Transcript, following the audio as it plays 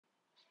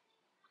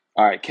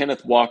All right,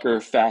 Kenneth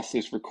Walker,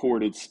 fastest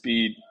recorded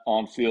speed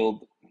on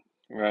field,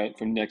 right,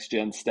 from Next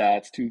Gen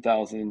Stats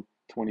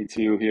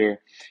 2022 here.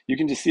 You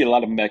can just see a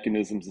lot of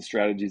mechanisms and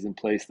strategies in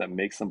place that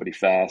make somebody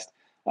fast.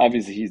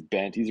 Obviously, he's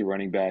bent. He's a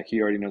running back.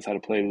 He already knows how to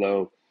play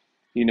low.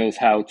 He knows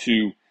how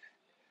to,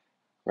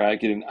 right,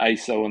 get an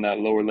ISO on that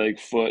lower leg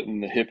foot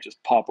and the hip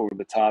just pop over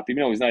the top.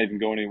 Even though he's not even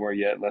going anywhere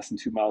yet, less than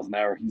 2 miles an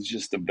hour, he's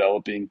just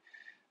developing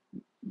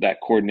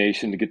that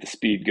coordination to get the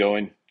speed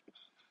going.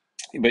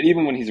 But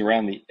even when he's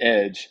around the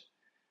edge,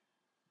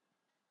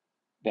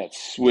 that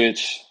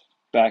switch,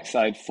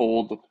 backside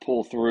fold to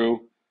pull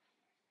through.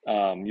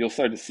 You'll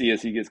start to see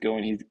as he gets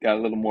going, he's got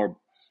a little more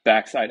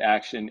backside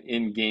action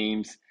in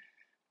games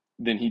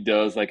than he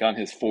does like on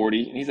his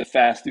 40. And he's a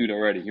fast dude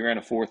already. He ran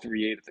a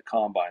 4.38 at the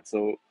combine.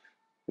 So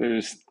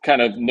there's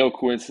kind of no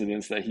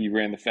coincidence that he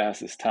ran the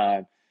fastest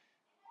time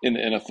in the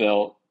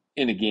NFL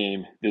in a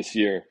game this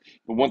year.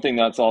 But one thing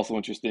that's also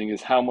interesting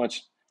is how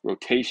much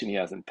rotation he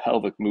has in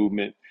pelvic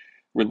movement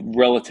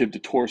relative to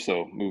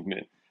torso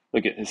movement.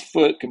 Look at his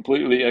foot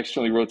completely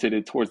externally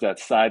rotated towards that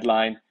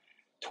sideline,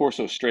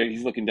 torso straight.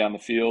 He's looking down the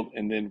field,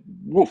 and then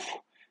woof,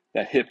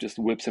 that hip just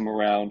whips him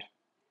around.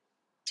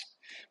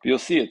 But you'll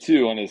see it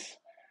too on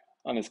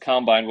his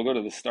combine. We'll go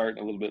to the start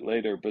a little bit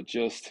later, but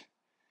just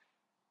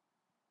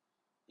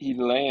he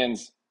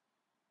lands,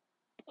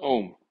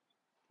 boom,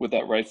 with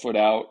that right foot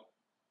out,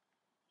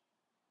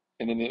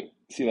 and then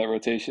see that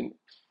rotation,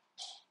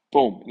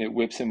 boom, and it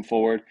whips him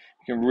forward.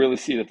 You can really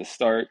see it at the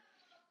start.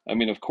 I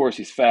mean, of course,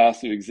 he's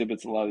fast. He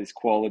exhibits a lot of these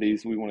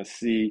qualities we want to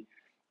see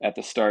at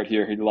the start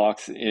here. He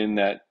locks in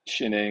that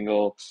shin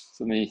angle,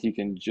 so then he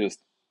can just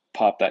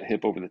pop that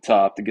hip over the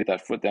top to get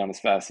that foot down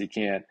as fast as he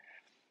can.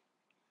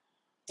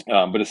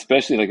 But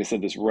especially, like I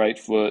said, this right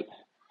foot,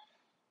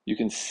 you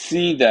can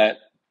see that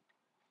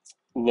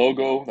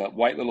logo, that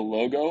white little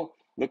logo.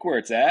 Look where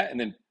it's at, and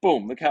then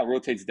boom, look how it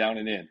rotates down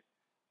and in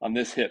on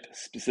this hip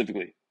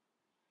specifically.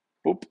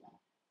 Boop,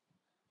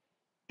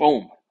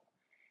 boom,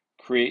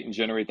 create and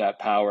generate that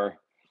power.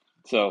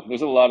 So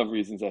there's a lot of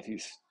reasons that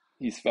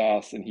he's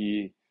fast, and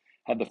he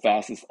had the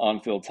fastest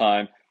on-field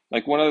time.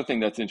 Like one other thing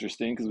that's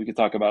interesting, because we could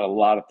talk about a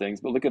lot of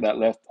things, but look at that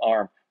left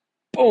arm.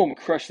 Boom,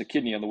 crushed the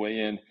kidney on the way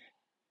in,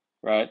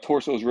 right?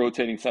 Torso is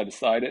rotating side to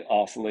side. It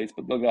oscillates,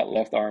 but look at that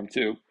left arm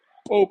too.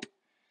 Boop.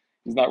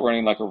 He's not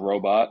running like a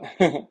robot.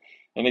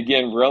 And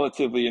again,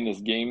 relatively in this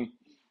game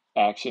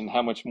action,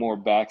 how much more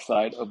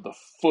backside of the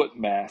foot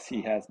mass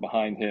he has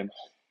behind him,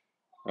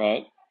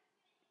 right?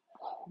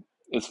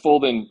 It's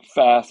folding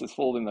fast, it's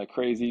folding like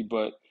crazy,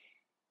 but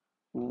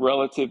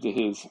relative to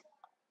his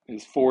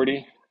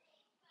 40,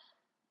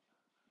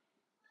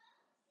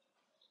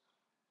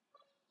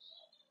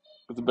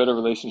 with a better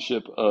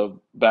relationship of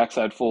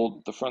backside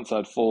fold to front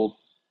side fold,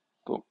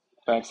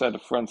 backside to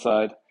front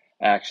side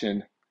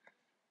action,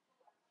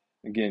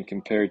 again,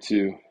 compared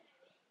to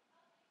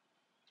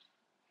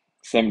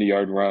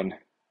 70-yard run,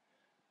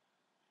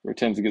 where it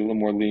tends to get a little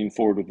more lean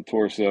forward with the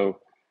torso,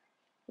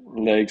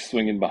 legs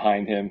swinging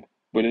behind him,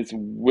 but it's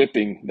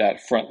whipping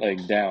that front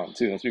leg down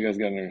too. That's what you guys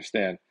got to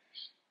understand,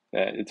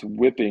 that it's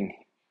whipping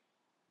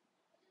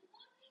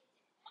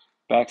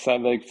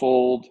backside leg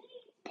fold,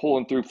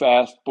 pulling through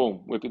fast,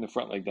 boom, whipping the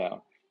front leg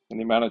down. And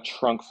the amount of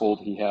trunk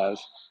fold he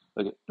has,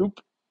 like a doop,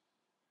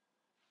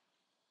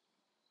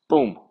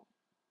 boom,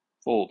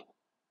 fold,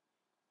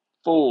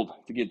 fold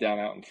to get down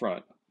out in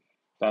front.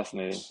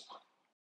 Fascinating.